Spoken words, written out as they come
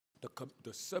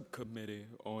The Subcommittee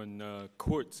on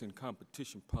Courts and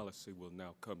Competition Policy will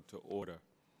now come to order.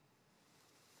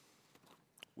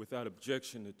 Without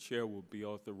objection, the Chair will be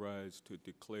authorized to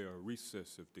declare a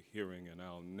recess of the hearing, and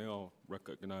I'll now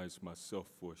recognize myself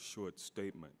for a short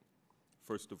statement.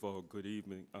 First of all, good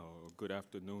evening, good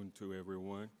afternoon to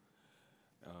everyone.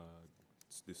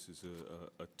 This is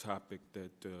a topic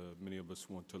that many of us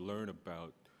want to learn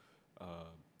about.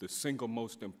 The single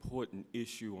most important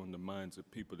issue on the minds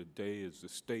of people today is the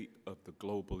state of the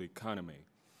global economy.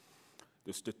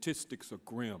 The statistics are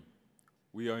grim.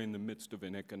 We are in the midst of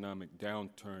an economic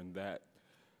downturn that,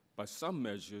 by some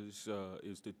measures,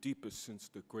 is the deepest since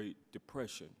the Great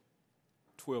Depression.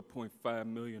 12.5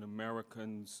 million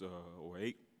Americans, or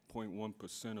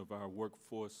 8.1% of our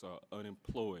workforce, are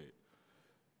unemployed.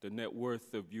 The net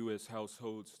worth of U.S.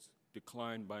 households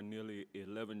declined by nearly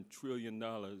 $11 trillion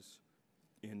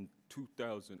in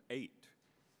 2008,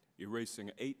 erasing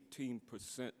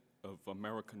 18% of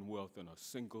American wealth in a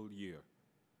single year.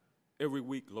 Every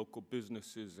week, local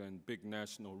businesses and big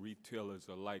national retailers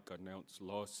alike announce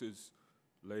losses,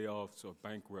 layoffs, or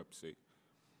bankruptcy.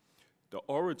 The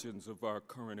origins of our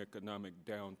current economic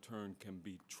downturn can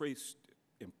be traced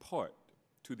in part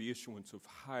to the issuance of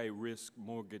high-risk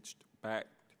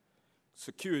mortgage-backed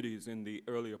securities in the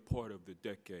earlier part of the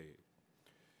decade.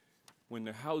 When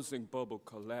the housing bubble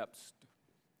collapsed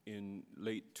in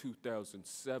late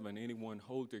 2007, anyone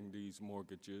holding these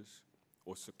mortgages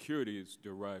or securities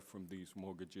derived from these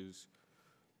mortgages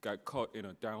got caught in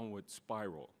a downward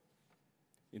spiral.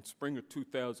 In spring of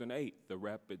 2008, the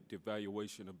rapid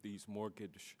devaluation of these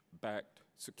mortgage-backed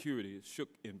securities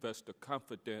shook investor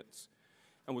confidence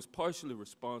and was partially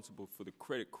responsible for the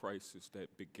credit crisis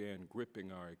that began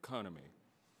gripping our economy.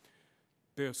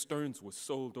 Bear Stearns was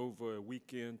sold over a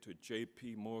weekend to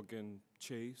J.P. Morgan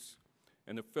Chase,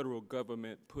 and the federal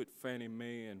government put Fannie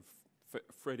Mae and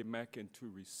Freddie Mac into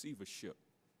receivership.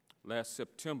 Last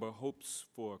September, hopes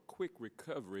for a quick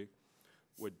recovery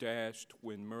were dashed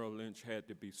when Merrill Lynch had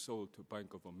to be sold to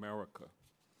Bank of America.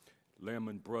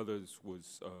 Lehman Brothers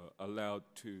was allowed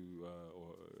to,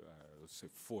 let's say,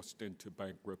 forced into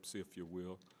bankruptcy, if you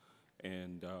will,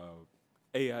 and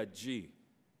AIG,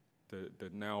 the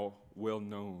now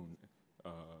well-known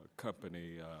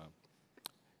company,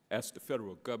 asked the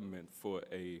federal government for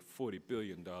a $40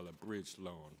 billion bridge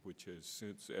loan, which has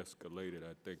since escalated,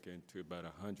 I think, into about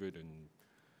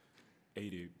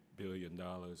 $180 billion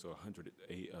or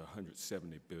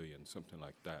 $170 billion, something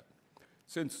like that.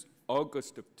 Since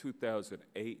August of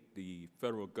 2008, the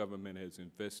federal government has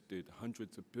invested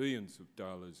hundreds of billions of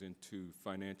dollars into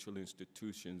financial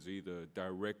institutions, either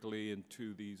directly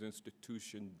into these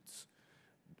institutions,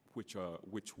 which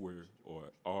were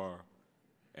or are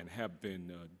and have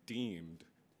been deemed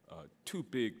too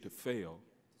big to fail,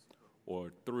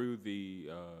 or through the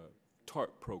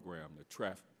TARP program,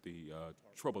 the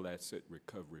Troubled Asset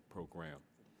Recovery Program.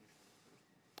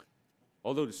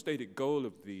 Although the stated goal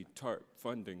of the TARP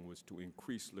funding was to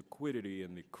increase liquidity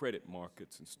in the credit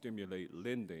markets and stimulate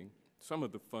lending, some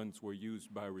of the funds were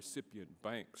used by recipient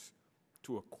banks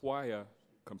to acquire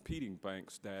competing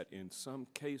banks that in some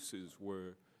cases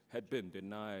had been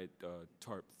denied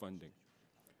TARP funding.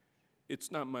 It's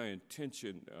not my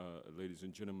intention, ladies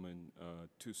and gentlemen,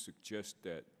 to suggest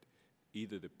that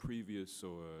either the previous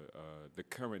or the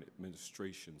current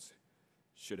administrations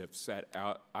should have sat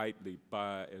out idly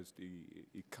by as the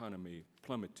economy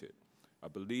plummeted. I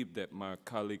believe that my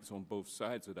colleagues on both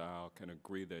sides of the aisle can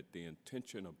agree that the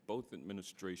intention of both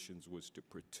administrations was to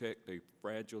protect a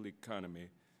fragile economy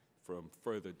from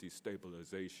further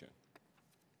destabilization.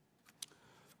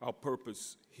 Our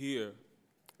purpose here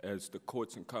as the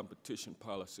Courts and Competition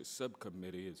Policy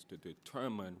Subcommittee is to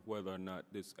determine whether or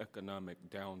not this economic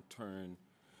downturn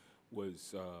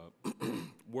was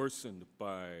worsened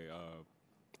by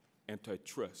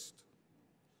antitrust.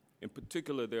 In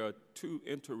particular, there are two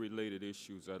interrelated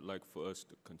issues I'd like for us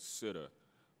to consider.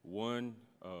 One,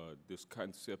 this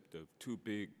concept of too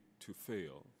big to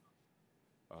fail.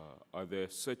 Are there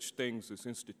such things as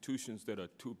institutions that are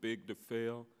too big to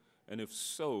fail? And if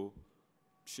so,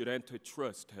 should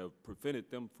antitrust have prevented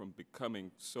them from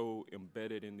becoming so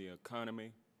embedded in the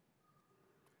economy?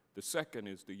 The second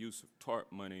is the use of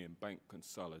TARP money in bank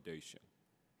consolidation.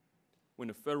 When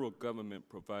the federal government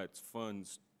provides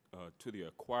funds to the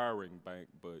acquiring bank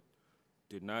but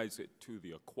denies it to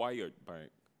the acquired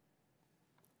bank,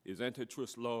 is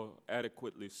antitrust law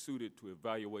adequately suited to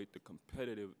evaluate the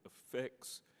competitive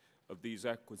effects of these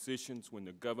acquisitions when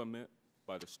the government,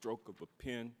 by the stroke of a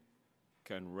pen,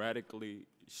 can radically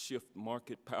shift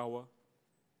market power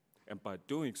And by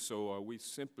doing so, are we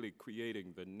simply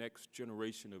creating the next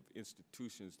generation of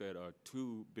institutions that are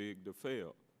too big to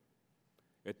fail?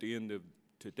 At the end of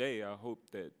today, I hope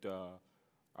that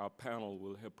our panel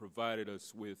will have provided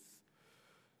us with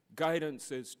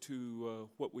guidance as to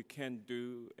what we can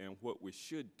do and what we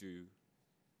should do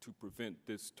to prevent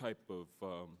this type of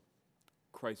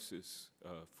crisis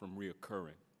from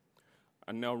reoccurring.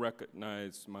 I now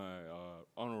recognize my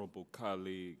honorable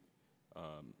colleague,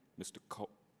 Mr.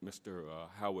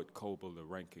 Howard Coble, the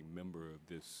ranking member of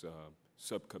this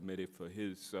subcommittee, for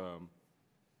his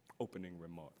opening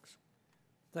remarks.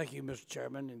 Thank you, Mr.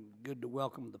 Chairman, and good to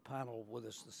welcome the panel with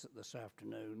us this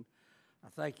afternoon. I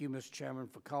thank you, Mr. Chairman,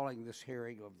 for calling this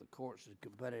hearing of the Courts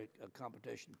and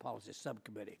Competition Policy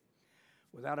Subcommittee.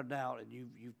 Without a doubt, and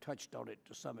you've touched on it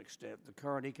to some extent, the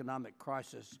current economic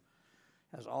crisis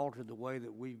has altered the way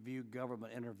that we view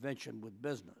government intervention with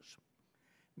business.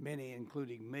 Many,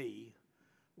 including me,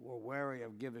 were wary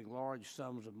of giving large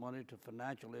sums of money to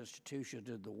financial institutions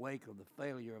in the wake of the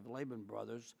failure of Lehman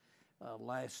Brothers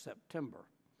last September.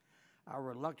 I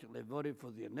reluctantly voted for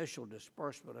the initial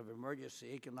disbursement of emergency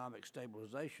economic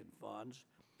stabilization funds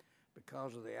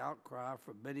because of the outcry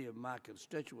from many of my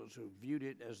constituents who viewed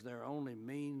it as their only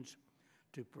means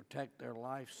to protect their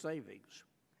life savings.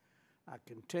 I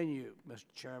continue, Mr.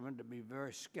 Chairman, to be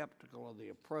very skeptical of the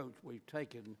approach we've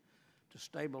taken to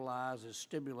stabilize and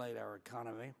stimulate our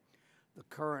economy. The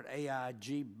current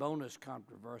AIG bonus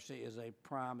controversy is a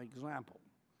prime example.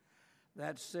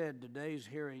 That said, today's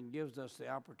hearing gives us the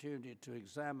opportunity to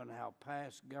examine how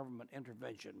past government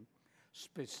intervention,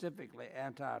 specifically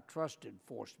antitrust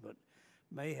enforcement,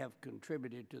 may have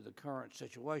contributed to the current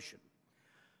situation.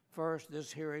 First,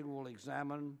 this hearing will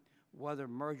examine whether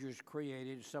mergers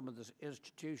created some of the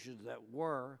institutions that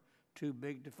were too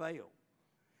big to fail.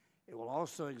 It will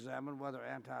also examine whether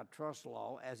antitrust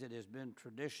law, as it has been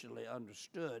traditionally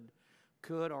understood,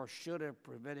 could or should have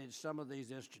prevented some of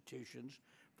these institutions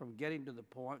from getting to the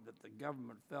point that the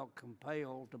government felt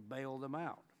compelled to bail them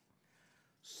out.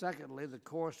 Secondly, the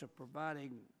course of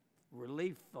providing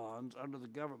relief funds under the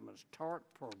government's TARP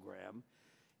program,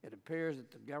 it appears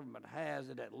that the government has,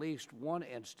 in at least one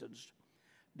instance,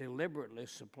 deliberately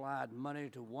supplied money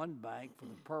to one bank for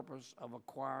the purpose of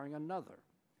acquiring another.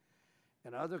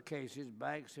 In other cases,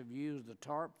 banks have used the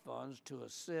TARP funds to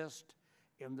assist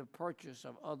in the purchase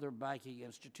of other banking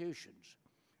institutions.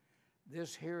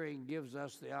 This hearing gives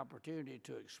us the opportunity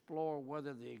to explore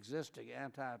whether the existing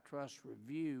antitrust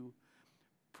review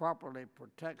properly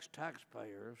protects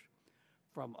taxpayers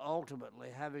from ultimately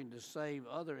having to save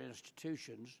other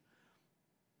institutions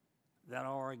that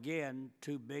are, again,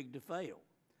 too big to fail.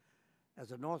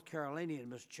 As a North Carolinian,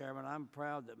 Mr. Chairman, I'm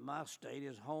proud that my state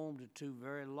is home to two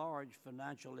very large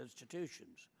financial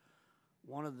institutions.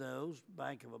 One of those,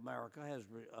 Bank of America, has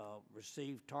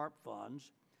received TARP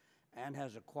funds and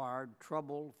has acquired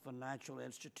troubled financial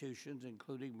institutions,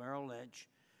 including Merrill Lynch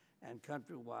and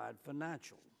Countrywide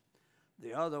Financial.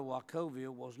 The other, Wachovia,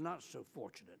 was not so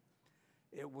fortunate.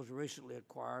 It was recently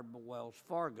acquired by Wells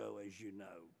Fargo, as you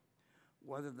know.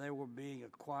 Whether they were being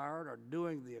acquired or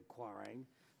doing the acquiring,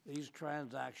 these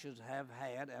transactions have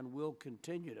had and will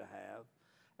continue to have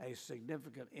a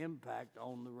significant impact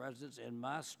on the residents in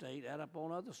my state and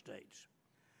upon other states.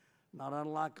 Not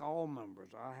unlike all members,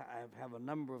 I have a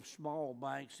number of small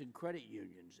banks and credit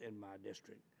unions in my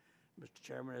district. Mr.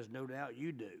 Chairman, as no doubt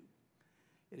you do.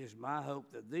 It is my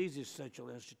hope that these essential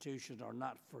institutions are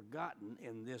not forgotten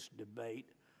in this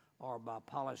debate or by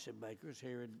policymakers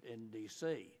here in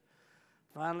D.C.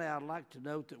 Finally, I'd like to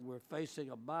note that we're facing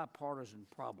a bipartisan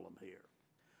problem here.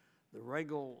 The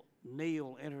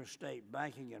Regal-Neal Interstate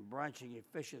Banking and Branching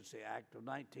Efficiency Act of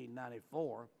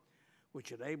 1994,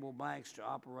 which enabled banks to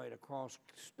operate across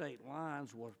state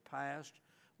lines, was passed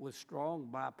with strong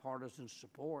bipartisan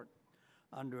support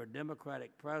under a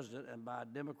Democratic president and by a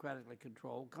democratically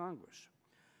controlled Congress.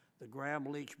 The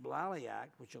Gramm-Leach-Bliley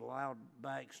Act, which allowed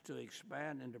banks to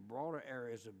expand into broader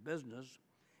areas of business,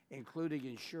 including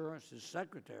insurance and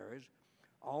secretaries,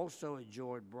 also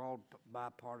enjoyed broad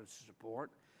bipartisan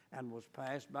support and was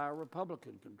passed by a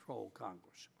Republican-controlled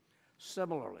Congress.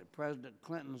 Similarly, President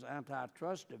Clinton's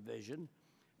Antitrust Division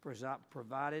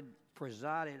presided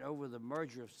over the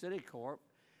merger of Citicorp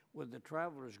with the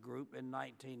Travelers Group in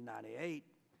 1998,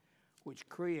 which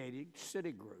created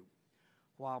Citigroup,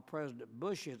 while President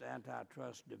Bush's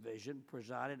Antitrust Division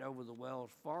presided over the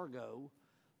Wells Fargo,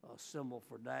 symbol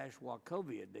for Dash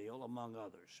Wachovia deal, among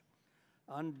others.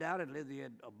 Undoubtedly, the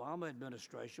Obama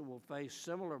administration will face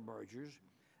similar mergers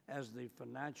as the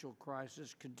financial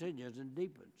crisis continues and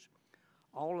deepens.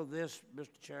 All of this,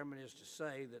 Mr. Chairman, is to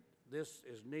say that this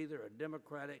is neither a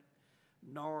Democratic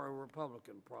nor a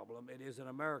Republican problem. It is an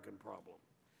American problem.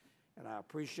 And I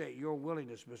appreciate your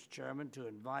willingness, Mr. Chairman, to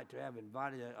have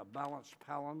invited a balanced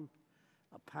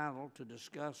panel to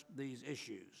discuss these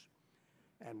issues.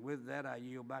 And with that, I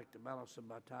yield back the balance of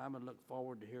my time and look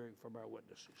forward to hearing from our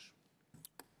witnesses.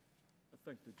 I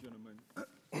thank the gentleman.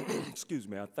 Excuse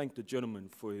me. I thank the gentleman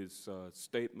for his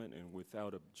statement, and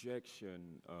without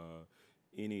objection,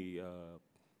 any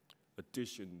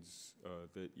additions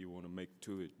that you want to make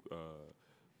to it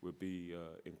will be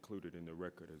included in the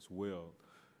record as well.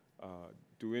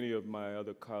 Do any of my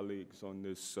other colleagues on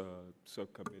this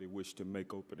subcommittee wish to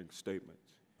make opening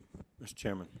statements? Mr.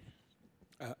 Chairman,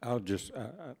 I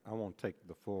won't take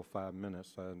the full 5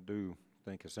 minutes. I do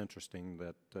think it's interesting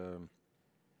that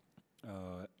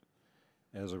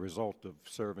as a result of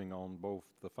serving on both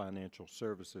the Financial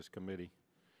Services Committee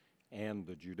and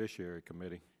the Judiciary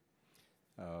Committee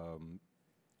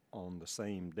on the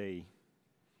same day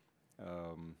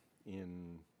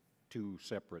in two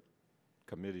separate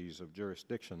committees of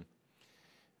jurisdiction,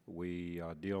 we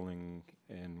are dealing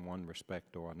in one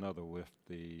respect or another with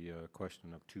the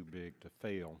question of too big to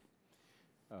fail.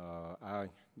 I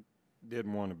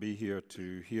didn't want to be here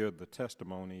to hear the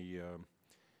testimony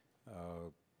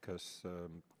because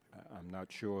I'm not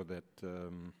sure that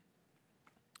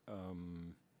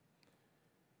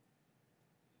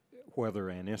whether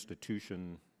an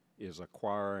institution is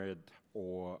acquired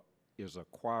or is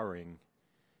acquiring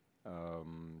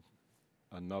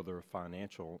another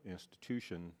financial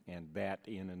institution, and that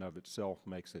in and of itself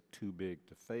makes it too big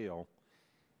to fail,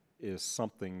 is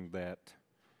something that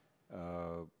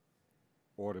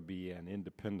ought to be an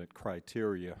independent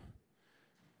criteria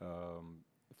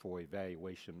for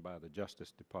evaluation by the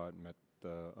Justice Department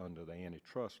under the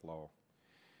Antitrust law.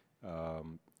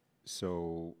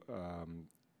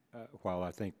 While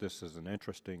I think this is an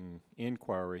interesting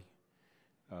inquiry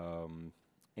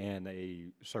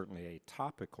and certainly a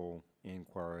topical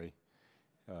inquiry,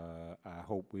 I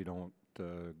hope we don't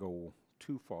go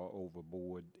too far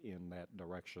overboard in that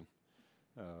direction,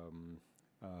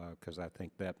 because I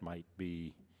think that might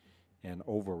be an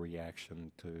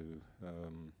overreaction to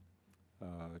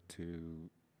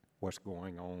what's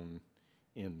going on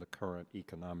in the current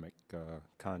economic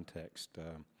context.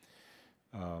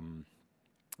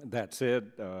 That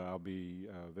said, I'll be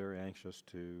very anxious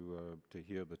to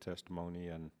hear the testimony,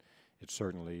 and it's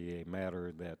certainly a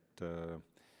matter that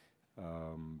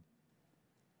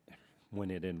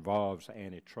when it involves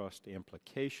antitrust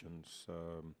implications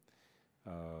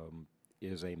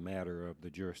is a matter of the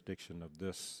jurisdiction of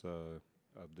this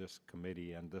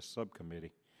committee and this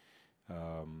subcommittee,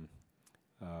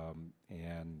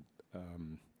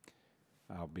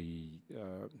 I'll be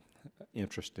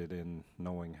interested in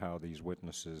knowing how these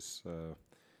witnesses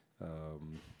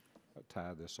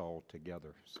tie this all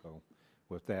together. So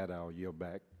with that, I'll yield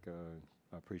back.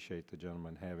 I appreciate the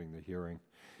gentleman having the hearing.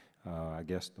 I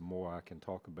guess the more I can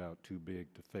talk about too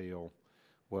big to fail,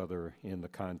 whether in the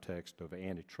context of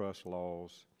antitrust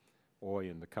laws or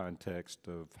in the context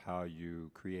of how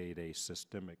you create a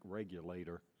systemic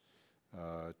regulator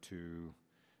to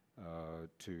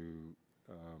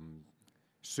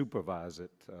supervise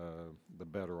it, the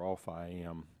better off I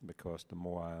am, because the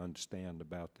more I understand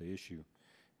about the issue,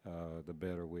 the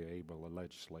better we're able to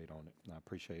legislate on it. And I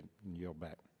appreciate it, and yield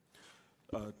back.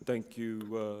 Thank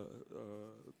you,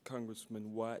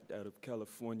 Congressman Watt out of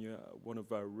California, one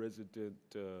of our resident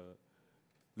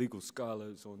legal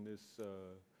scholars on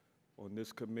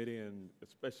this committee and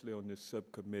especially on this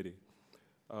subcommittee.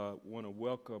 Want to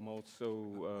welcome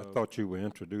also. I thought you were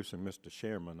introducing Mr.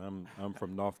 Sherman. I'm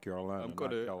from North Carolina, not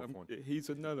California. He's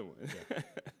another one. Yeah.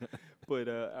 But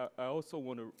I also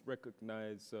want to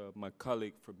recognize my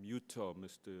colleague from Utah,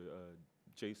 Mr.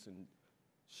 Jason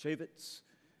Shavitz,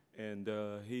 and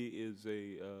he is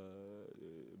a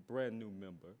brand new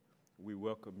member. We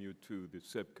welcome you to the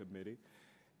subcommittee.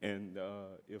 And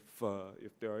if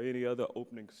there are any other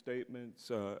opening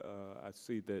statements, I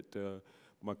see that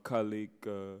my colleague,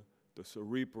 the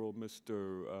cerebral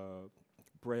Mr.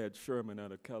 Brad Sherman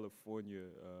out of California,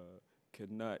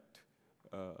 cannot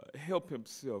help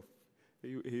himself.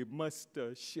 He must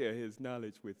share his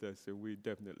knowledge with us, and we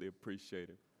definitely appreciate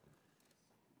it.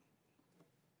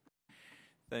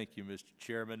 Thank you, Mr.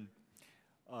 Chairman.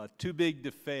 Too big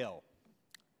to fail.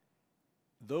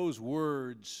 Those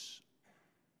words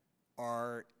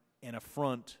are an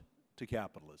affront to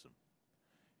capitalism.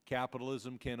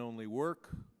 Capitalism can only work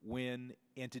when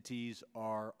entities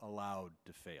are allowed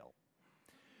to fail.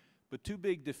 But too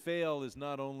big to fail is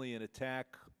not only an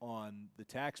attack on the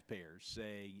taxpayers,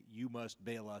 saying you must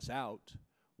bail us out.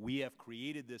 We have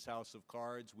created this house of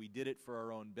cards. We did it for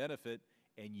our own benefit,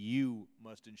 and you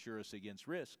must insure us against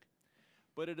risk.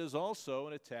 But it is also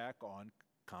an attack on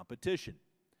competition.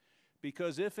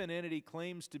 Because if an entity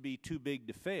claims to be too big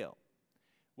to fail,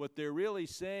 what they're really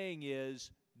saying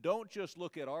is, don't just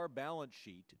look at our balance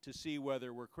sheet to see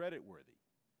whether we're creditworthy.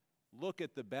 Look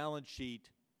at the balance sheet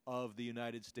of the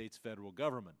United States federal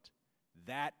government.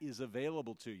 That is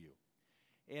available to you.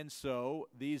 And so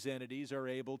these entities are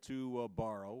able to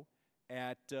borrow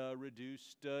at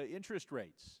reduced interest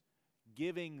rates,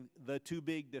 giving the too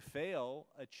big to fail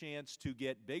a chance to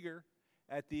get bigger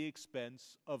at the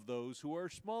expense of those who are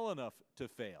small enough to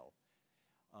fail.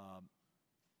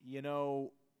 You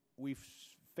know, we've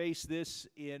faced this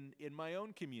in my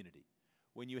own community.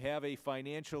 When you have a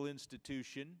financial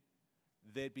institution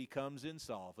that becomes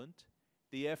insolvent,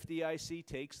 the FDIC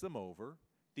takes them over.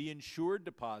 The insured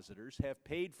depositors have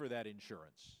paid for that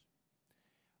insurance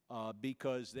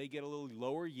because they get a little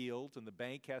lower yield and the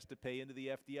bank has to pay into the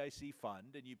FDIC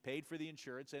fund, and you paid for the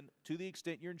insurance, and to the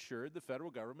extent you're insured, the federal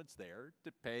government's there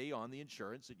to pay on the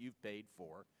insurance that you've paid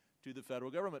for to the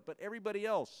federal government. But everybody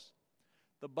else,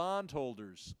 the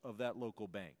bondholders of that local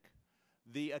bank,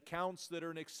 the accounts that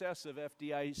are in excess of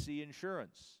FDIC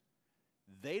insurance,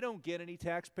 they don't get any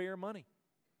taxpayer money.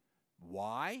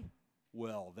 Why?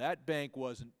 Well, that bank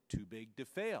wasn't too big to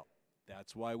fail.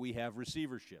 That's why we have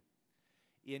receivership.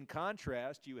 In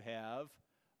contrast, you have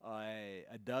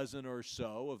a dozen or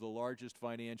so of the largest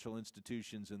financial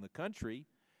institutions in the country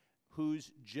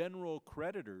whose general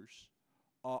creditors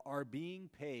are being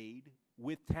paid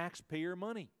with taxpayer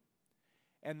money.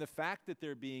 And the fact that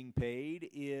they're being paid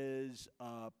is,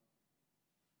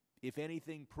 if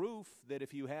anything, proof that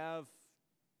if you have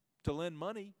to lend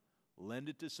money, lend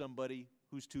it to somebody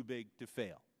who's too big to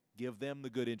fail. Give them the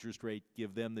good interest rate,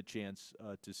 give them the chance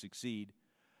to succeed.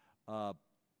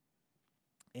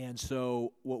 And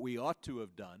so what we ought to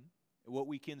have done, what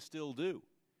we can still do,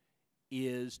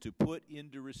 is to put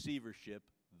into receivership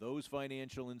those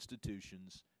financial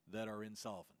institutions that are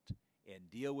insolvent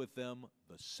and deal with them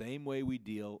the same way we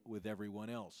deal with everyone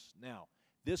else. Now,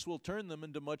 this will turn them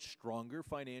into much stronger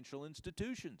financial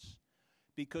institutions,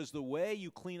 because the way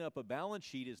you clean up a balance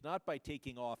sheet is not by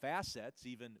taking off assets,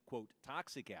 even, quote,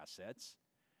 toxic assets.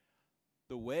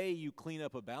 The way you clean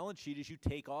up a balance sheet is you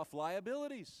take off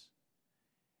liabilities.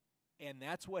 And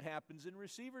that's what happens in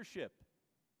receivership.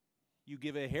 You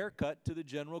give a haircut to the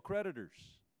general creditors.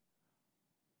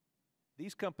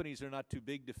 These companies are not too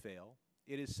big to fail.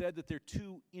 It is said that they're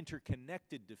too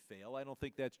interconnected to fail. I don't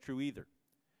think that's true either.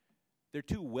 They're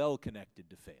too well connected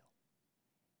to fail.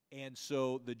 And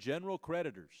so the general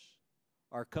creditors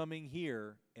are coming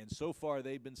here, and so far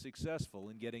they've been successful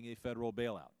in getting a federal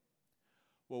bailout.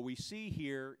 What we see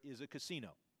here is a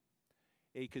casino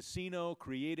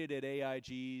created at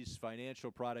AIG's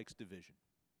Financial Products Division,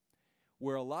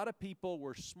 where a lot of people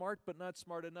were smart but not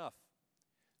smart enough.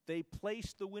 They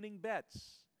placed the winning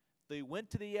bets. They went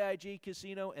to the AIG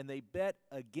casino and they bet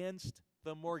against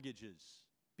the mortgages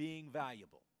being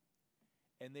valuable.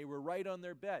 And they were right on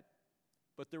their bet,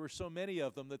 but there were so many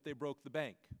of them that they broke the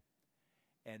bank.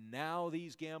 And now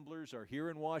these gamblers are here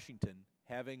in Washington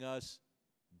having us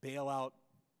bail out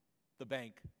the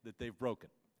bank that they've broken.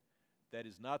 That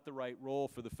is not the right role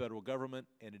for the federal government,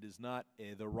 and it is not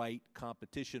the right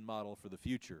competition model for the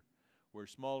future, where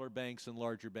smaller banks and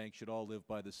larger banks should all live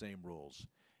by the same rules.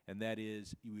 And that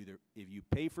is, if you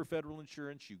pay for federal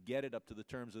insurance, you get it up to the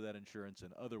terms of that insurance,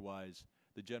 and otherwise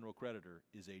the general creditor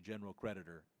is a general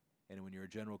creditor. And when you're a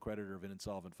general creditor of an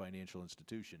insolvent financial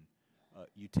institution,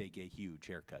 you take a huge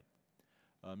haircut.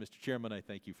 Mr. Chairman, I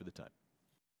thank you for the time.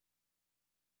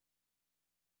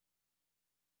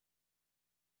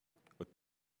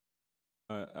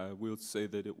 I will say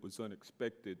that it was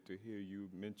unexpected to hear you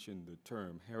mention the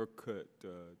term haircut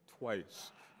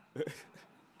twice.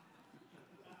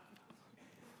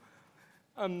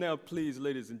 I'm now pleased,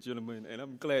 ladies and gentlemen, and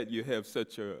I'm glad you have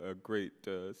such a great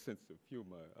sense of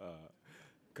humor,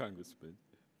 Congressman.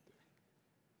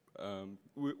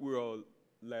 We're all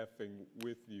laughing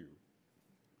with you,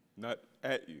 not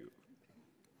at you.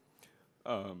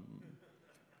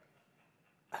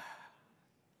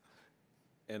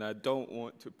 And I don't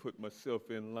want to put myself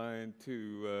in line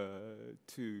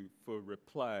for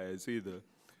replies either.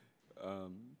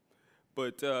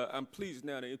 But I'm pleased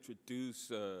now to introduce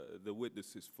the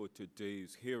witnesses for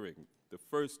today's hearing. The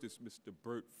first is Mr.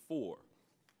 Bert Foer,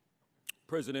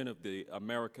 president of the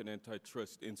American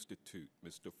Antitrust Institute.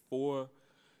 Mr. Foer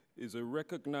is a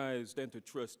recognized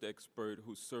antitrust expert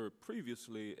who served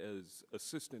previously as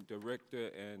assistant director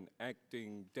and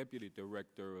acting deputy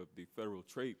director of the Federal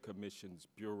Trade Commission's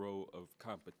Bureau of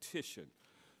Competition.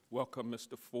 Welcome,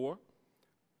 Mr. Foer.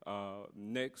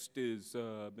 Next is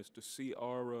Mr.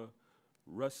 C.R.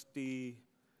 Rusty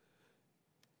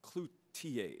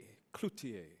Cloutier.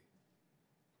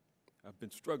 I've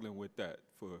been struggling with that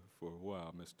for a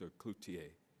while, Mr.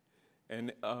 Cloutier.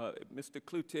 And Mr.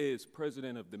 Cloutier is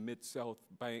president of the MidSouth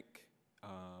Bank.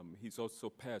 He's also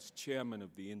past chairman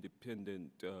of the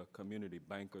Independent Community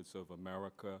Bankers of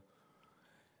America.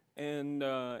 And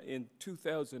in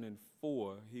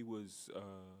 2004, he was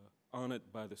honored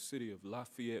by the city of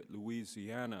Lafayette,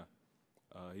 Louisiana.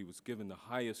 He was given the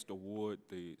highest award,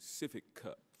 the Civic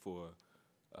Cup, for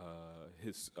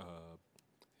his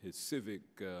civic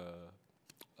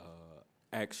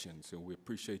actions, and we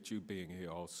appreciate you being here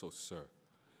also, sir.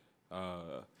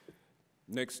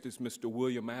 Next is Mr.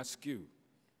 William Askew,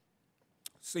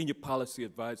 Senior Policy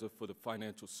Advisor for the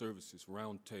Financial Services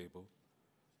Roundtable.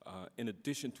 In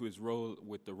addition to his role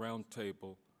with the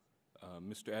Roundtable,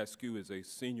 Mr. Askew is a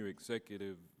Senior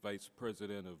Executive Vice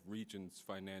President of Regions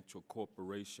Financial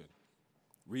Corporation.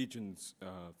 Regions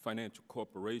Financial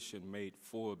Corporation made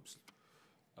Forbes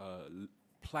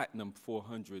Platinum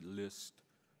 400 list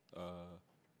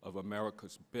of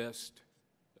America's best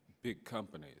big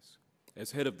companies.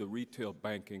 As head of the retail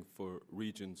banking for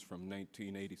Regions from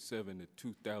 1987 to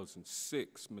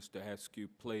 2006, Mr. Askew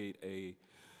played a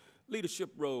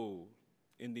leadership role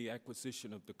in the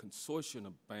acquisition of the consortium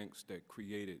of banks that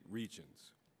created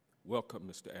Regions. Welcome,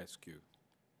 Mr. Askew.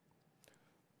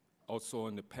 Also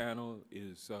on the panel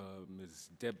is Ms.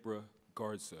 Deborah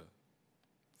Garza,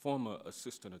 former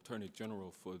Assistant Attorney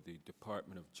General for the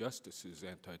Department of Justice's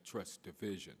Antitrust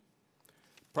Division.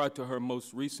 Prior to her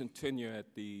most recent tenure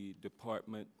at the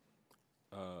department,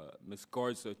 Ms.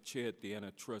 Garza chaired the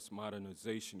Antitrust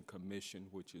Modernization Commission,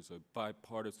 which is a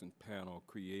bipartisan panel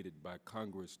created by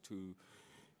Congress to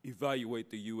evaluate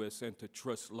the U.S.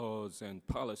 antitrust laws and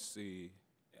policy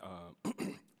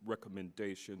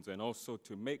recommendations, and also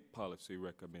to make policy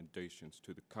recommendations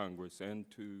to the Congress and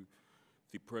to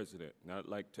the President. And I'd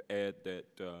like to add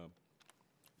that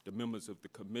the members of the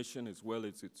Commission, as well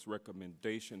as its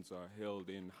recommendations, are held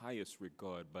in highest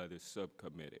regard by this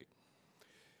subcommittee.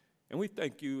 And we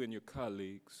thank you and your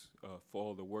colleagues for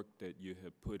all the work that you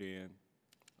have put in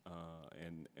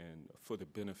and for the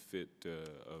benefit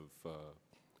of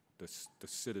the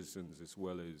citizens, as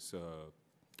well as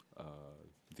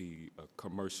the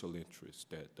commercial interests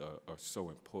that are so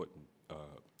important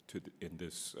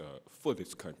for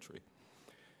this country.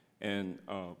 And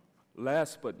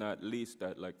last but not least,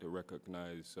 I'd like to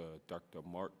recognize Dr.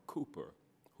 Mark Cooper,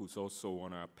 who's also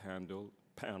on our panel.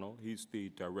 He's the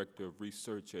Director of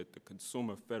Research at the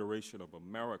Consumer Federation of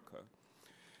America,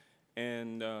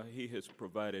 and he has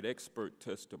provided expert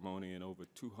testimony in over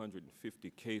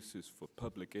 250 cases for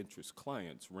public interest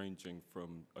clients, ranging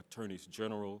from attorneys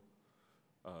general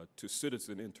to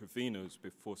citizen interveners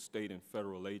before state and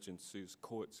federal agencies,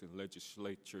 courts, and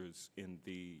legislatures in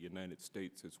the United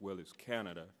States as well as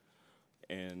Canada.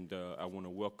 And I want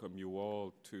to welcome you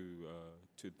all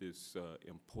to this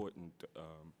important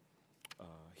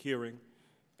hearing.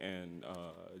 And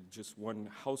just one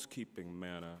housekeeping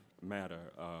matter.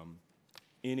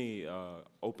 Any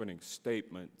opening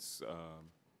statements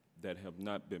that have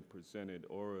not been presented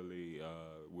orally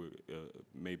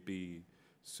may be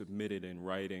submitted in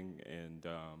writing, and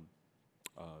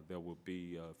there will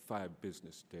be 5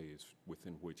 business days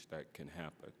within which that can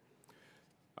happen.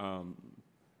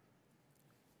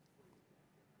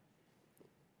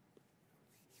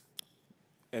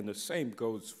 And the same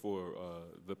goes for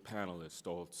the panelists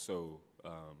also.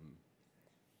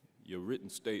 Your written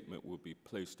statement will be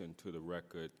placed into the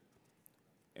record,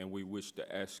 and we wish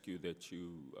to ask you that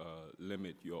you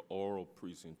limit your oral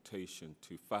presentation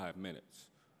to 5 minutes.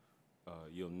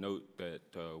 You'll note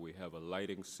that we have a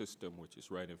lighting system which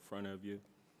is right in front of you.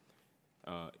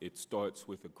 It starts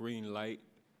with a green light,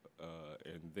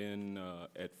 and then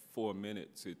at 4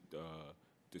 minutes it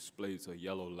displays a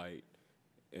yellow light,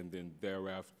 and then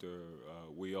thereafter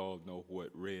we all know what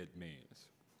red means.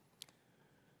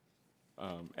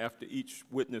 After each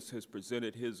witness has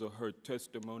presented his or her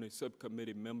testimony,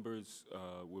 subcommittee members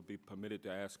will be permitted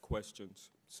to ask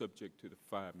questions subject to the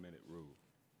 5-minute rule.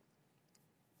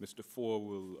 Mr. Foer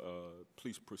will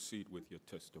please proceed with your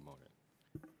testimony.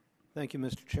 Thank you,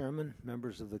 Mr. Chairman,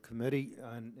 members of the committee.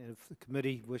 And if the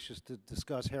committee wishes to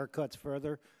discuss haircuts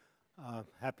further,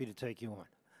 happy to take you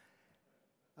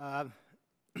on.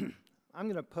 I'm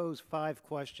going to pose 5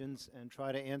 questions and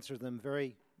try to answer them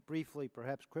very briefly,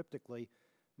 perhaps cryptically.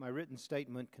 My written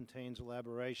statement contains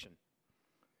elaboration.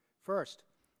 First,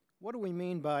 what do we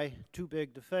mean by too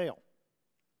big to fail?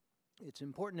 It's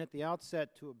important at the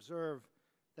outset to observe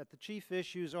that the chief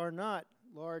issues are not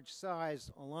large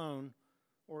size alone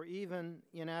or even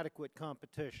inadequate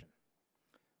competition.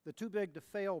 The too big to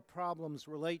fail problems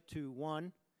relate to,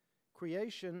 one,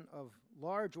 creation of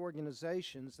large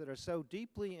organizations that are so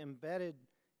deeply embedded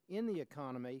in the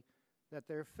economy that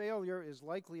their failure is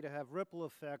likely to have ripple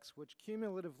effects which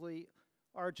cumulatively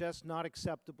are just not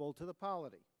acceptable to the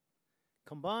polity.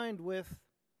 Combined with,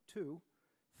 two,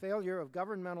 failure of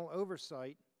governmental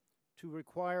oversight to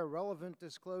require relevant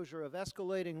disclosure of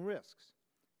escalating risks,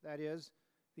 that is,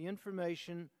 the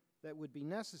information that would be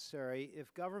necessary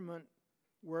if government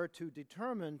were to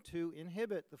determine to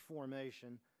inhibit the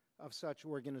formation of such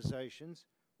organizations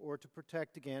or to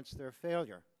protect against their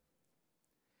failure.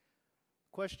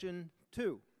 Question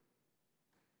 2.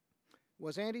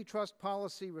 Was antitrust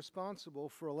policy responsible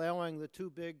for allowing the too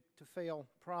big to fail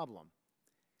problem?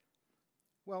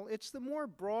 Well, it's the more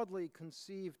broadly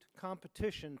conceived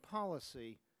competition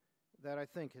policy that I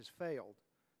think has failed.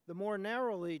 The more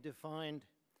narrowly defined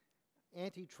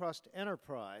antitrust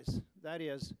enterprise, that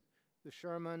is, the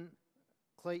Sherman,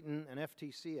 Clayton, and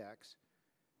FTC Acts,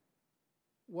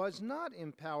 was not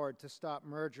empowered to stop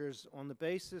mergers on the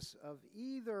basis of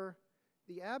either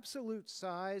the absolute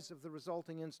size of the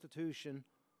resulting institution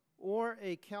or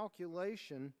a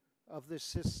calculation of the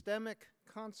systemic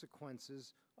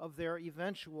consequences of their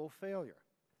eventual failure.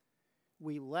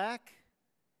 We lack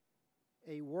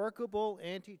a workable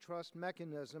antitrust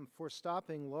mechanism for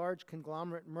stopping large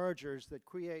conglomerate mergers that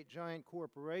create giant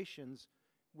corporations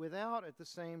without at the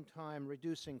same time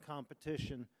reducing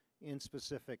competition in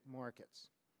specific markets.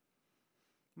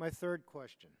 My third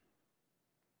question: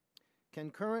 can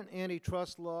current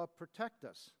antitrust law protect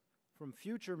us from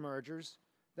future mergers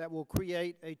that will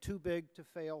create a too big to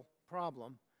fail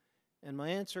problem? And my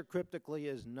answer cryptically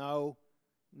is no,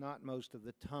 not most of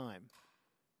the time.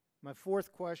 My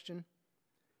fourth question: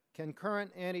 can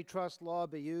current antitrust law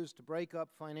be used to break up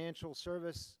financial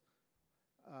services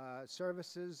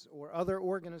or other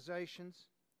organizations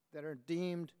that are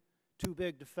deemed too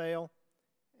big to fail?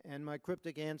 And my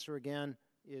cryptic answer again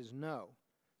is no.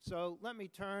 So let me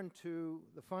turn to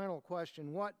the final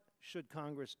question: what should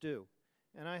Congress do?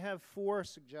 And I have 4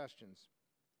 suggestions.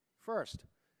 First,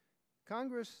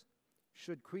 Congress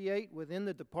should create within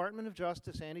the Department of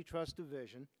Justice Antitrust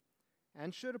Division,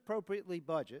 and should appropriately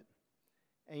budget,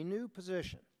 a new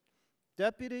position,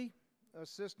 Deputy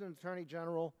Assistant Attorney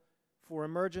General for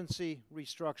Emergency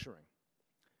Restructuring.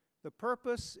 The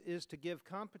purpose is to give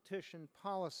competition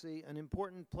policy an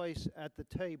important place at the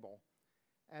table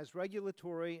as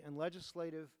regulatory and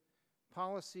legislative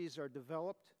policies are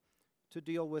developed to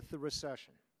deal with the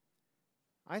recession.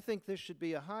 I think this should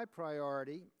be a high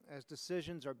priority as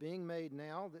decisions are being made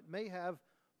now that may have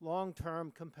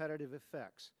long-term competitive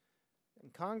effects.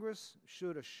 And Congress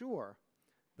should assure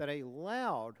that a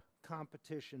loud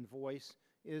competition voice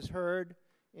is heard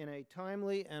in a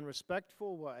timely and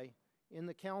respectful way in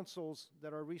the councils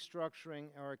that are restructuring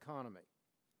our economy.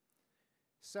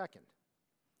 Second,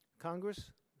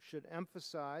 Congress should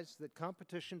emphasize that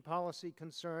competition policy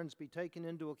concerns be taken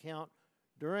into account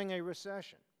during a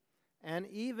recession and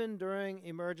even during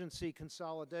emergency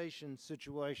consolidation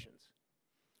situations.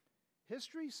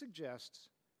 History suggests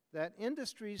that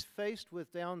industries faced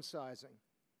with downsizing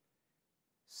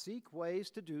seek ways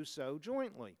to do so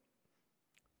jointly.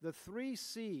 The 3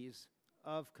 C's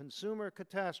of consumer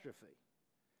catastrophe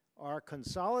are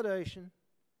consolidation,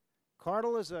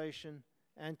 cartelization,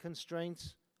 and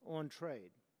constraints on trade.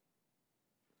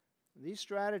 These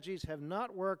strategies have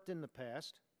not worked in the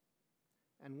past,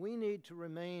 and we need to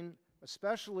remain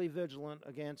especially vigilant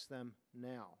against them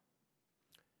now.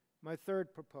 My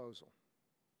third proposal: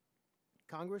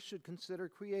 Congress should consider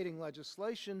creating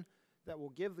legislation that will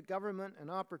give the government an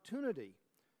opportunity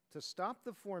to stop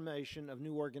the formation of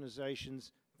new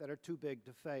organizations that are too big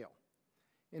to fail.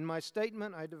 In my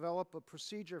statement, I develop a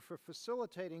procedure for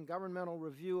facilitating governmental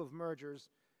review of mergers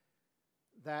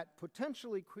that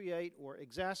potentially create or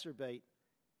exacerbate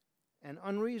an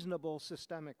unreasonable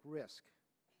systemic risk.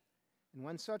 And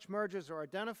when such mergers are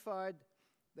identified,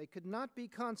 they could not be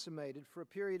consummated for a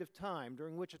period of time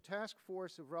during which a task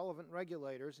force of relevant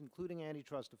regulators, including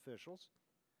antitrust officials,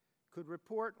 could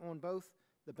report on both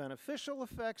the beneficial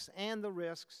effects and the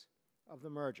risks of the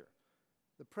merger.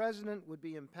 The President would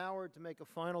be empowered to make a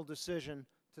final decision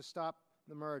to stop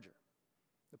the merger.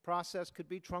 The process could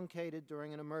be truncated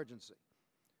during an emergency.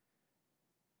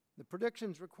 The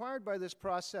predictions required by this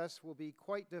process will be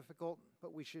quite difficult,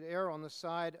 but we should err on the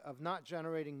side of not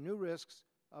generating new risks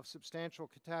of substantial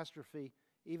catastrophe,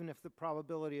 even if the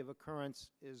probability of occurrence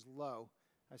is low.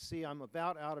 I see I'm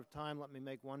about out of time. Let me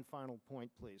make one final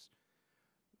point, please.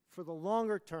 For the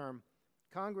longer term,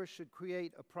 Congress should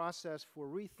create a process for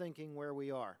rethinking where we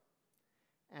are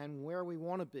and where we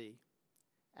want to be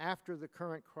after the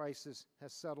current crisis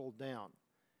has settled down.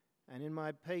 And in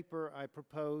my paper, I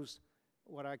propose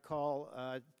what I call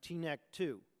TNEC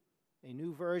 2, a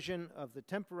new version of the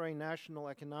temporary National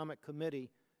Economic Committee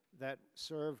that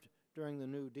served during the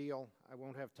New Deal. I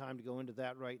won't have time to go into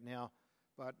that right now,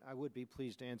 but I would be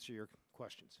pleased to answer your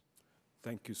questions.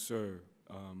 Thank you, sir.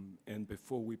 And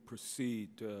before we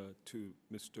proceed to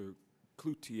Mr.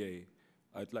 Cloutier,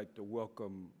 I'd like to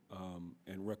welcome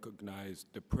and recognize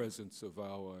the presence of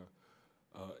our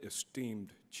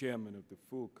esteemed chairman of the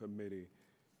full committee,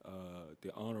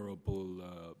 the Honorable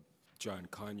John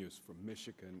Conyers from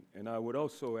Michigan. And I would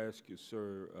also ask you,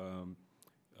 sir,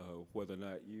 whether or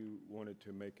not you wanted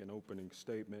to make an opening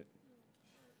statement.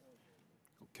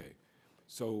 Okay.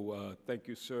 So thank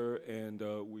you, sir, and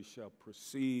we shall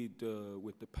proceed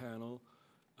with the panel.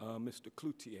 Mr.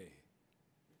 Cloutier.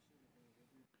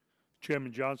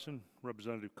 Chairman Johnson,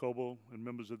 Representative Coble, and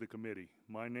members of the committee,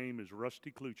 my name is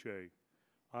Rusty Cloutier.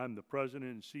 I'm the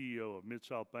president and CEO of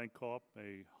MidSouth Bank Corp.,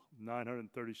 a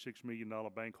 $936 million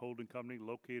bank holding company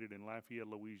located in Lafayette,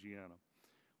 Louisiana.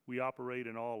 We operate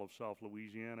in all of South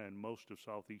Louisiana and most of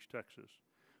Southeast Texas.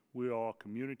 We are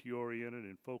community-oriented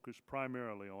and focused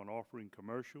primarily on offering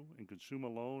commercial and consumer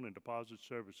loan and deposit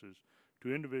services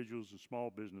to individuals and small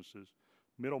businesses,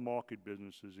 middle market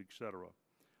businesses, etc.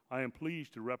 I am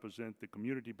pleased to represent the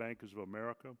Community Bankers of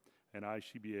America and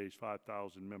ICBA's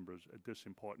 5,000 members at this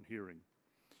important hearing.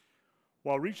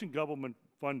 While recent government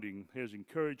funding has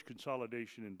encouraged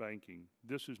consolidation in banking,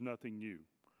 this is nothing new.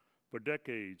 For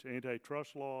decades,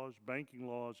 antitrust laws, banking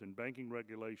laws, and banking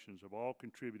regulations have all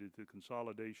contributed to the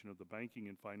consolidation of the banking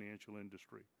and financial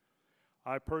industry.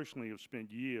 I personally have spent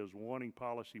years warning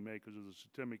policymakers of the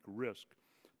systemic risk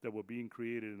that were being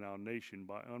created in our nation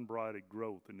by unbridled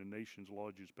growth in the nation's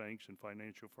largest banks and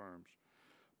financial firms.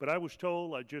 But I was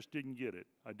told I just didn't get it.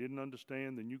 I didn't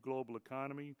understand the new global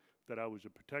economy, that I was a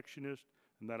protectionist,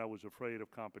 and that I was afraid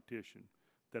of competition,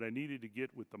 that I needed to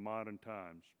get with the modern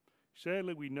times.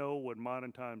 Sadly, we know what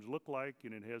modern times look like,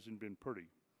 and it hasn't been pretty.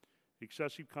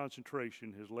 Excessive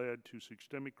concentration has led to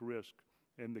systemic risk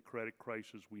and the credit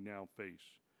crisis we now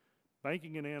face.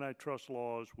 Banking and antitrust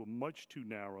laws were much too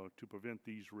narrow to prevent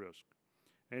these risks.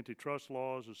 Antitrust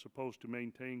laws are supposed to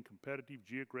maintain competitive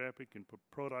geographic and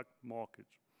product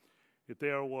markets. If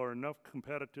there were enough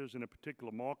competitors in a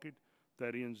particular market,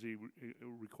 that ends the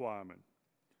requirement.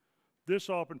 This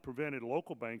often prevented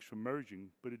local banks from merging,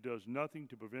 but it does nothing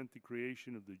to prevent the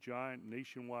creation of the giant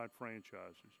nationwide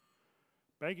franchises.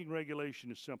 Banking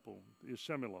regulation is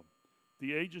similar.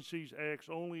 The agencies act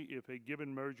only if a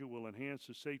given merger will enhance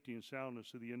the safety and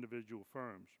soundness of the individual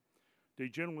firms. They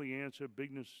generally answer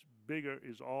bigger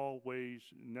is always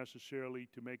necessarily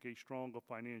to make a stronger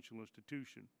financial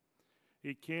institution.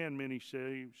 It can, many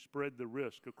say, spread the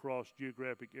risk across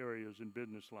geographic areas and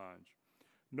business lines.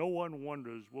 No one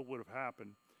wonders what would have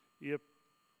happened if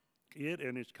it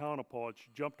and its counterparts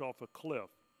jumped off a cliff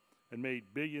and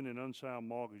made billion in unsound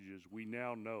mortgages. We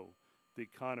now know the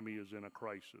economy is in a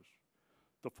crisis.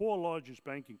 The four largest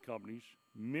banking companies,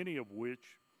 many of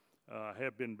which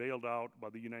have been bailed out by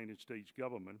the United States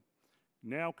government,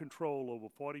 now control over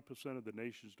 40% of the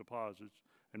nation's deposits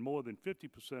and more than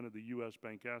 50% of the U.S.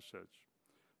 bank assets.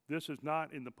 This is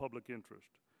not in the public interest.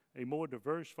 A more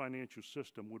diverse financial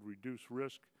system would reduce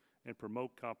risk and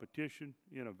promote competition,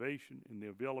 innovation, and the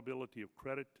availability of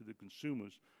credit to the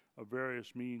consumers of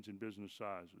various means and business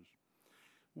sizes.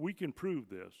 We can prove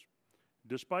this.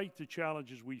 Despite the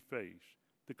challenges we face,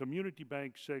 the community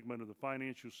bank segment of the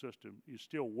financial system is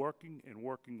still working and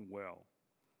working well.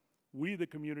 We, the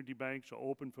community banks, are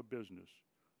open for business.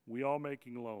 We are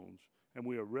making loans, and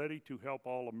we are ready to help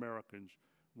all Americans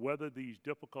weather these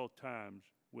difficult times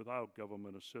without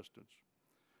government assistance.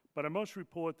 But I must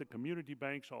report that community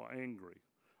banks are angry.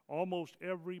 Almost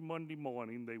every Monday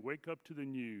morning, they wake up to the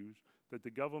news that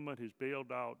the government has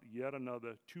bailed out yet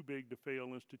another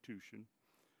too-big-to-fail institution,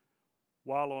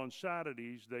 while on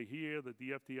Saturdays, they hear that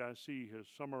the FDIC has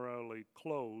summarily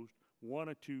closed one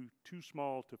or two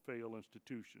too-small-to-fail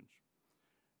institutions.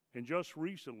 And just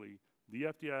recently, the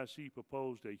FDIC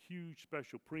proposed a huge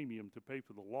special premium to pay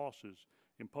for the losses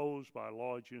imposed by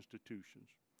large institutions.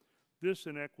 This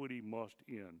inequity must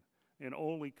end, and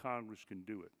only Congress can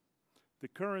do it. The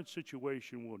current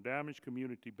situation will damage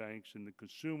community banks and the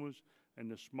consumers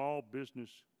and the small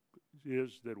businesses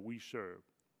that we serve.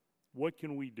 What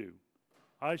can we do?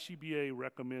 ICBA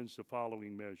recommends the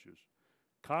following measures.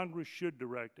 Congress should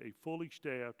direct a fully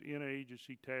staffed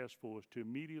interagency task force to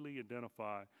immediately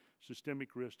identify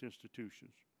systemic risk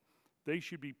institutions. They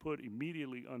should be put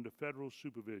immediately under federal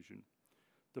supervision.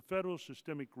 The Federal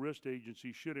Systemic Risk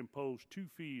Agency should impose 2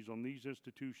 fees on these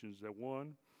institutions that,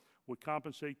 one, would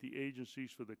compensate the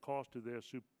agencies for the cost of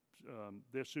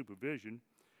their supervision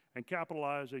and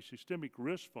capitalize a systemic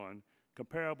risk fund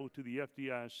comparable to the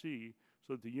FDIC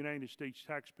so that the United States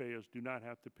taxpayers do not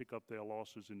have to pick up their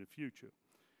losses in the future.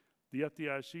 The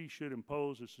FDIC should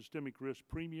impose a systemic risk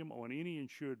premium on any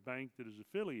insured bank that is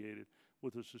affiliated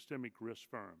with a systemic risk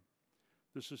firm.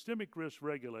 The systemic risk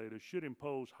regulator should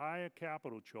impose higher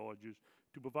capital charges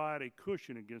to provide a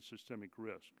cushion against systemic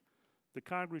risk. The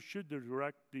Congress should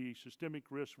direct the systemic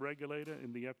risk regulator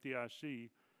and the FDIC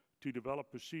to develop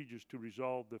procedures to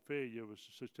resolve the failure of a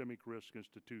systemic risk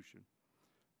institution.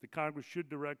 The Congress should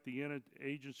direct the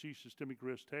interagency Systemic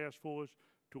Risk Task Force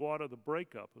to order the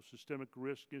breakup of systemic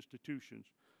risk institutions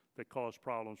that cause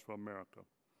problems for America.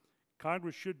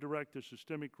 Congress should direct the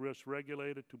systemic risk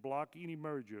regulator to block any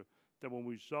merger that will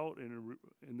result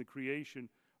in the creation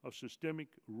of systemic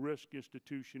risk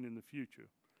institution in the future.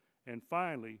 And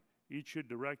finally, it should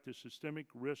direct the systemic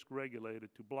risk regulator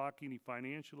to block any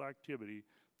financial activity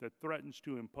that threatens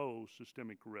to impose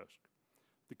systemic risk.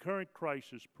 The current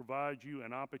crisis provides you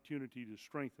an opportunity to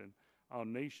strengthen our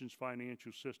nation's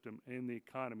financial system and the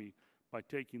economy by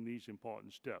taking these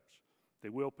important steps. They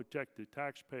will protect the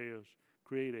taxpayers,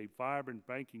 create a vibrant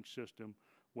banking system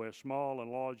where small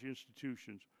and large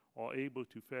institutions are able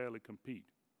to fairly compete.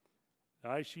 The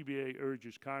ICBA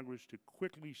urges Congress to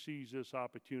quickly seize this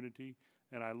opportunity,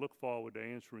 and I look forward to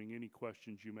answering any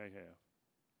questions you may have.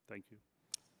 Thank you.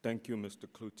 Thank you, Mr.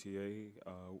 Cloutier.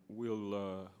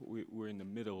 We're in the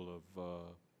middle of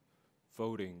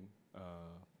voting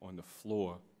on the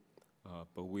floor,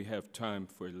 but we have time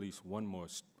for at least one more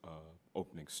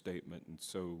opening statement. And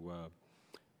so,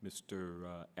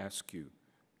 Mr. Askew,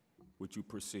 would you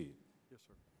proceed? Yes,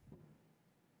 sir.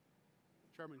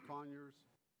 Chairman Conyers,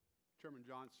 Chairman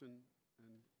Johnson,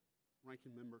 and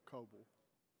Ranking Member Coble,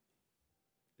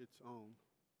 it's on.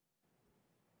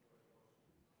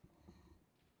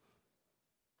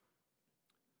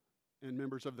 And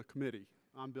members of the committee,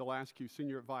 I'm Bill Askew,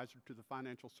 Senior Advisor to the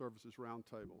Financial Services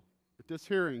Roundtable. At this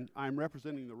hearing, I'm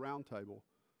representing the Roundtable,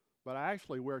 but I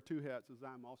actually wear 2 hats as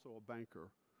I'm also a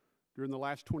banker. During the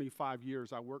last 25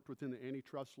 years, I worked within the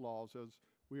antitrust laws as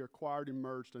we acquired and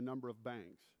merged a number of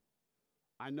banks.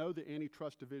 I know the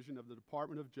Antitrust Division of the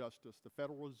Department of Justice, the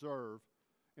Federal Reserve,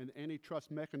 and the antitrust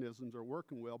mechanisms are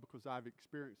working well because I've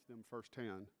experienced them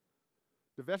firsthand.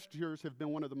 Divestitures have been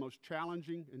one of the most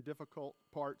challenging and difficult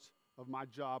parts of my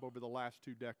job over the last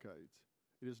 2 decades.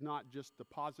 It is not just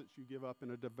deposits you give up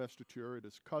in a divestiture, it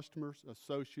is customers,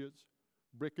 associates,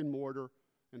 brick and mortar,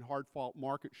 and hard-fought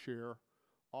market share,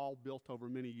 all built over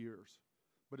many years.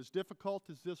 But as difficult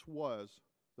as this was,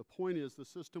 the point is the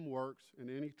system works and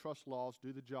antitrust laws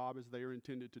do the job as they are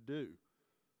intended to do.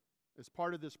 As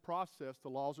part of this process, the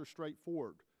laws are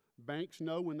straightforward. Banks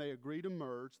know when they agree to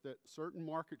merge that certain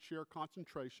market share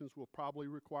concentrations will probably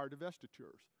require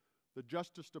divestitures. The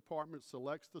Justice Department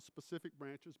selects the specific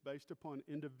branches based upon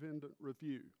independent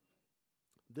review.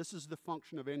 This is the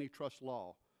function of antitrust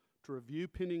law, to review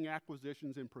pending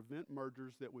acquisitions and prevent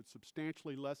mergers that would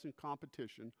substantially lessen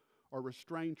competition or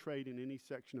restrain trade in any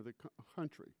section of the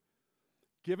country.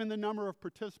 Given the number of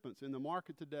participants in the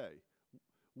market today,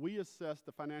 we assess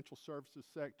the financial services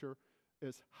sector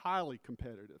as highly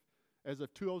competitive. As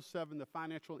of 2007, the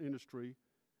financial industry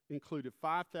included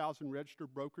 5,000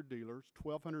 registered broker-dealers,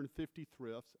 1,250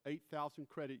 thrifts, 8,000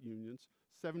 credit unions,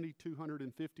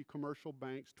 7,250 commercial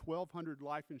banks, 1,200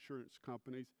 life insurance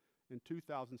companies, and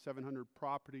 2,700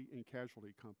 property and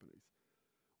casualty companies.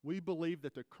 We believe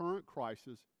that the current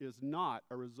crisis is not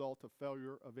a result of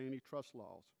failure of antitrust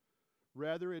laws.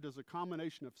 Rather, it is a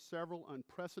combination of several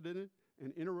unprecedented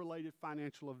and interrelated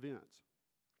financial events.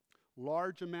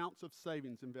 Large amounts of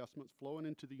savings investments flowing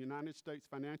into the United States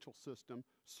financial system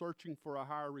searching for a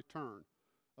higher return,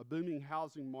 a booming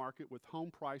housing market with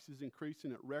home prices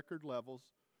increasing at record levels,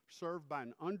 served by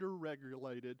an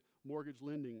under-regulated mortgage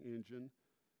lending engine,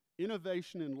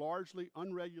 innovation in largely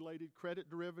unregulated credit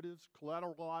derivatives,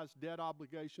 collateralized debt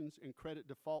obligations, and credit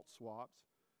default swaps,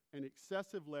 and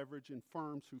excessive leverage in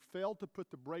firms who failed to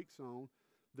put the brakes on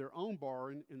their own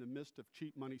borrowing in the midst of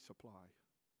cheap money supply.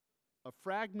 A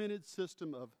fragmented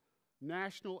system of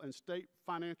national and state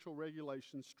financial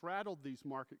regulations straddled these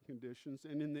market conditions,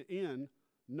 and in the end,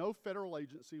 no federal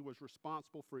agency was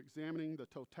responsible for examining the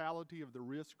totality of the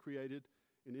risk created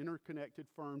in interconnected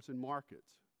firms and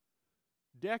markets.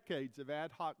 Decades of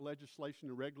ad hoc legislation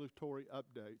and regulatory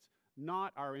updates,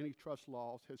 not our antitrust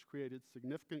laws, has created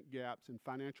significant gaps in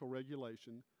financial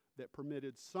regulation that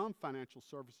permitted some financial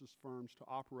services firms to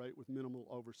operate with minimal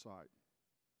oversight.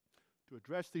 To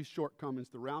address these shortcomings,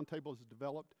 the Roundtable has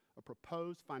developed a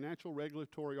proposed financial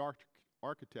regulatory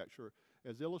architecture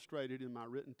as illustrated in my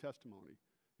written testimony.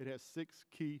 It has 6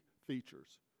 key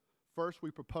features. First,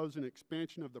 we propose an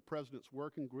expansion of the President's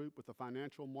Working Group with the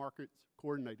Financial Markets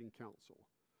Coordinating Council.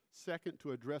 Second,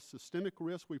 to address systemic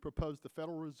risk, we propose the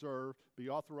Federal Reserve be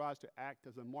authorized to act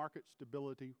as a market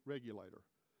stability regulator.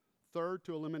 Third,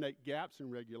 to eliminate gaps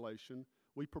in regulation,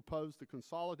 we propose the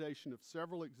consolidation of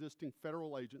several existing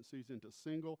federal agencies into a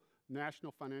single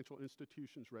national financial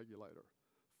institutions regulator.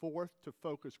 Fourth, to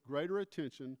focus greater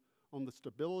attention on the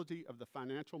stability of the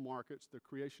financial markets, the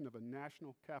creation of a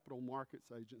national capital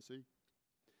markets agency.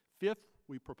 Fifth,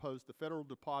 we propose the Federal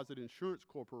Deposit Insurance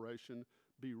Corporation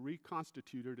be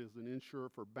reconstituted as an insurer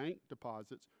for bank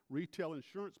deposits, retail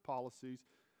insurance policies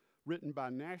written by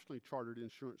nationally chartered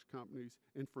insurance companies,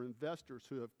 and for investors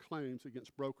who have claims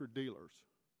against broker-dealers.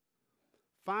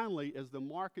 Finally, as the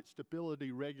market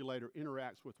stability regulator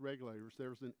interacts with regulators,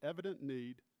 there is an evident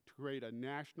need to create a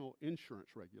national insurance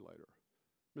regulator.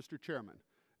 Mr. Chairman,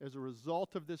 as a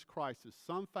result of this crisis,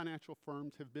 some financial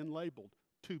firms have been labeled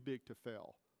too big to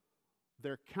fail.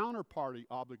 Their counterparty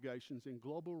obligations in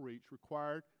global reach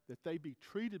required that they be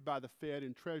treated by the Fed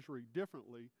and Treasury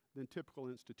differently than typical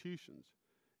institutions.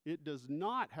 It does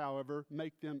not, however,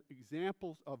 make them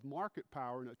examples of market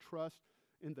power in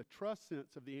the trust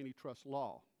sense of the antitrust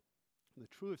law, the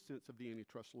truest sense of the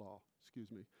antitrust law, excuse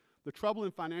me. The trouble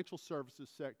in financial services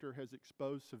sector has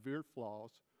exposed severe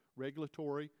flaws,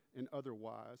 regulatory and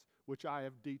otherwise, which I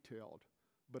have detailed,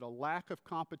 but a lack of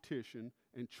competition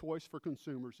and choice for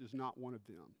consumers is not one of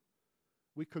them.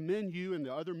 We commend you and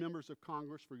the other members of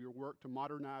Congress for your work to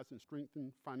modernize and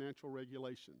strengthen financial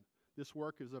regulation. This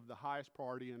work is of the highest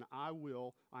priority, and I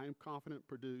am confident,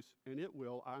 produce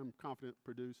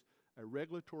a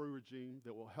regulatory regime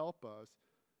that will help us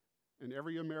and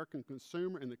every American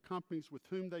consumer and the companies with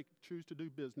whom they choose to do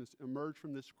business emerge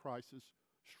from this crisis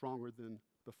stronger than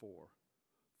before.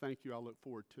 Thank you. I look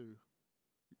forward to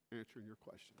answering your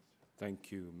questions.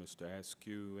 Thank you, Mr.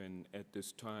 Askew. And at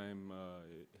this time,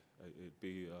 it'd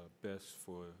be best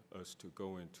for us to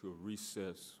go into a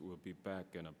recess. We'll be back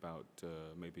in about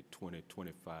maybe 20,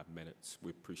 25 minutes.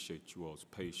 We appreciate you all's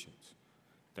patience.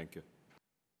 Thank you.